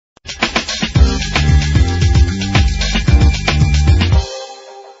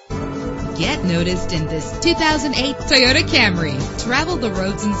get noticed in this 2008 Toyota Camry. Travel the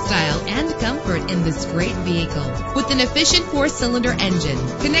roads in style and comfort in this great vehicle. With an efficient 4-cylinder engine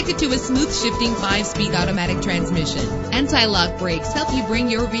connected to a smooth shifting 5-speed automatic transmission. Anti-lock brakes help you bring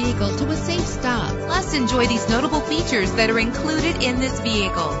your vehicle to a safe stop. Plus, enjoy these notable features that are included in this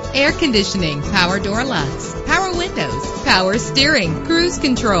vehicle: air conditioning, power door locks, power windows, power steering, cruise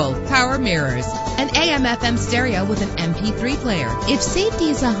control, power mirrors, an AM/FM stereo with an MP3 player. If safety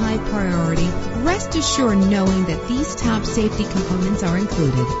is a high priority, rest assured knowing that these top safety components are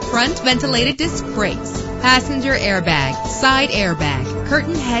included: front ventilated disc brakes, passenger airbag, side airbag,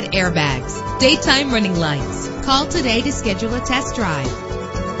 curtain head airbags, daytime running lights. Call today to schedule a test drive.